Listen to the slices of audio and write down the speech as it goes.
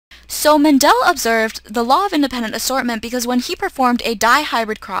So Mendel observed the law of independent assortment because when he performed a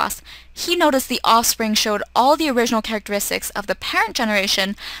dihybrid cross, he noticed the offspring showed all the original characteristics of the parent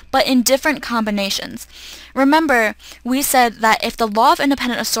generation, but in different combinations. Remember, we said that if the law of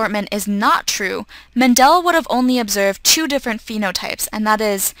independent assortment is not true, Mendel would have only observed two different phenotypes, and that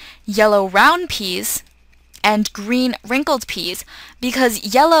is yellow round peas and green wrinkled peas,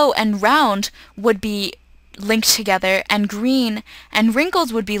 because yellow and round would be linked together and green and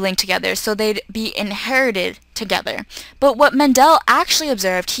wrinkled would be linked together, so they'd be inherited together. But what Mendel actually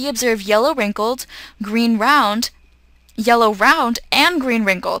observed, he observed yellow wrinkled, green round, yellow round, and green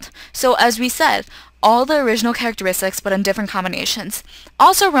wrinkled. So as we said, all the original characteristics but in different combinations.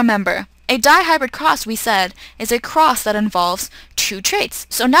 Also remember, a dihybrid cross, we said, is a cross that involves two traits.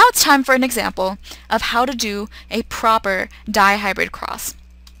 So now it's time for an example of how to do a proper dihybrid cross.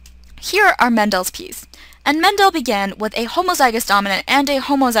 Here are Mendel's peas. And Mendel began with a homozygous dominant and a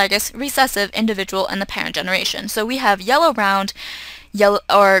homozygous recessive individual in the parent generation. So we have yellow round, yellow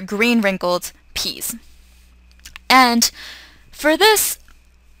or green wrinkled peas. And for this,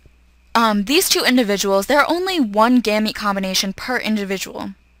 these two individuals, there are only one gamete combination per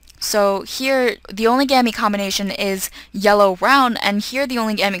individual. So here, the only gamete combination is yellow round, and here the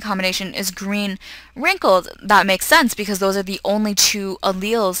only gamete combination is green wrinkled. That makes sense because those are the only two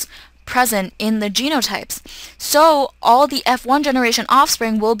alleles present in the genotypes. So all the F1 generation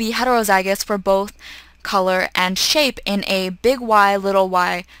offspring will be heterozygous for both color and shape in a big Y,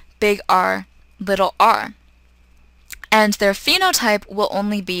 big R, little r. And their phenotype will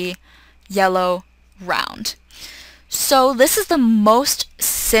only be yellow round. So this is the most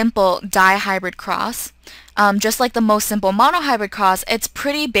simple dihybrid cross. Just like the most simple monohybrid cross, it's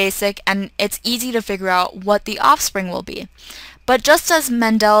pretty basic and it's easy to figure out what the offspring will be. But just as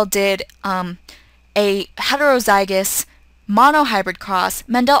Mendel did a heterozygous monohybrid cross,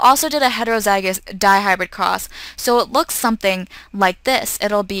 Mendel also did a heterozygous dihybrid cross. So it looks something like this.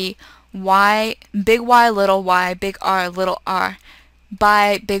 It'll be Y, big Y, big R, little r,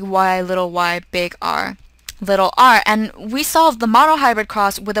 by big Y, big R, little r. And we solved the monohybrid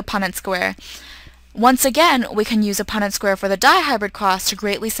cross with a Punnett square. Once again, we can use a Punnett square for the dihybrid cross to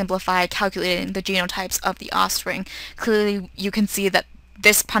greatly simplify calculating the genotypes of the offspring. Clearly, you can see that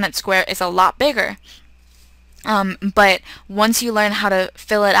this Punnett square is a lot bigger. But once you learn how to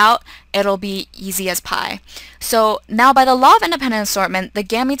fill it out, it'll be easy as pie. So now by the law of independent assortment, the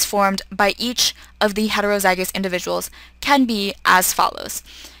gametes formed by each of the heterozygous individuals can be as follows.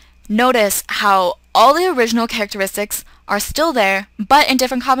 Notice how all the original characteristics are still there, but in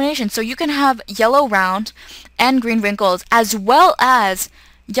different combinations. So you can have yellow round and green wrinkled, as well as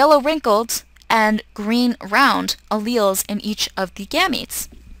yellow wrinkled and green round alleles in each of the gametes.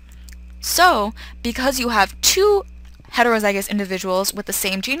 So, because you have two heterozygous individuals with the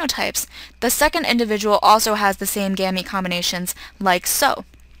same genotypes, the second individual also has the same gamete combinations like so.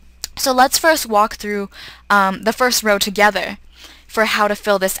 So let's first walk through the first row together for how to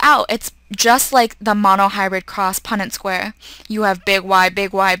fill this out. It's just like the monohybrid cross Punnett square. You have big Y,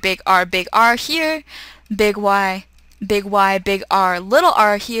 big R here, big Y, big R, little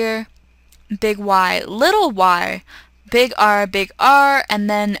r here, big Y, big R, and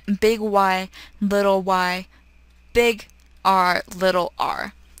then big Y, big R, little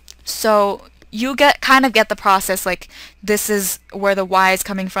r. So you kind of get the process, like this is where the Y is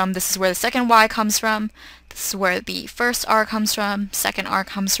coming from, this is where the second Y comes from, this is where the first R comes from, second R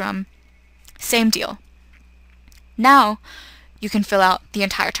comes from. Same deal. Now you can fill out the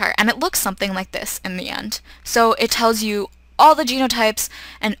entire chart, and it looks something like this in the end. So it tells you all the genotypes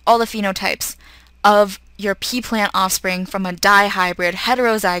and all the phenotypes of your pea plant offspring from a dihybrid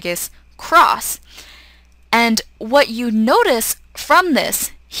heterozygous cross. And what you notice from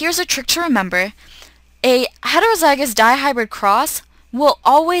this, here's a trick to remember, a heterozygous dihybrid cross will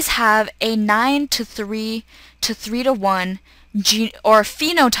always have a 9:3 to 3:1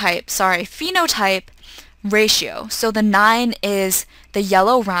 phenotype ratio. So the 9 is the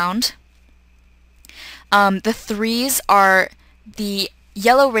yellow round, the 3s are the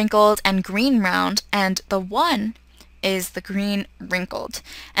yellow wrinkled and green round, and the 1 is the green wrinkled.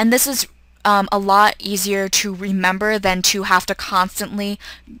 And this is a lot easier to remember than to have to constantly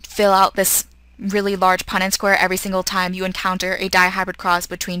fill out this really large Punnett square every single time you encounter a dihybrid cross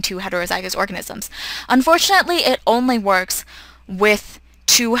between two heterozygous organisms. Unfortunately, it only works with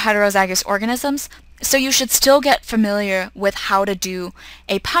two heterozygous organisms, so you should still get familiar with how to do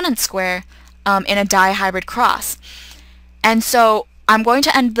a Punnett square in a dihybrid cross. And so I'm going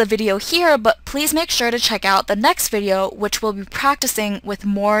to end the video here, but please make sure to check out the next video, which will be practicing with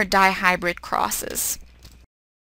more dihybrid crosses.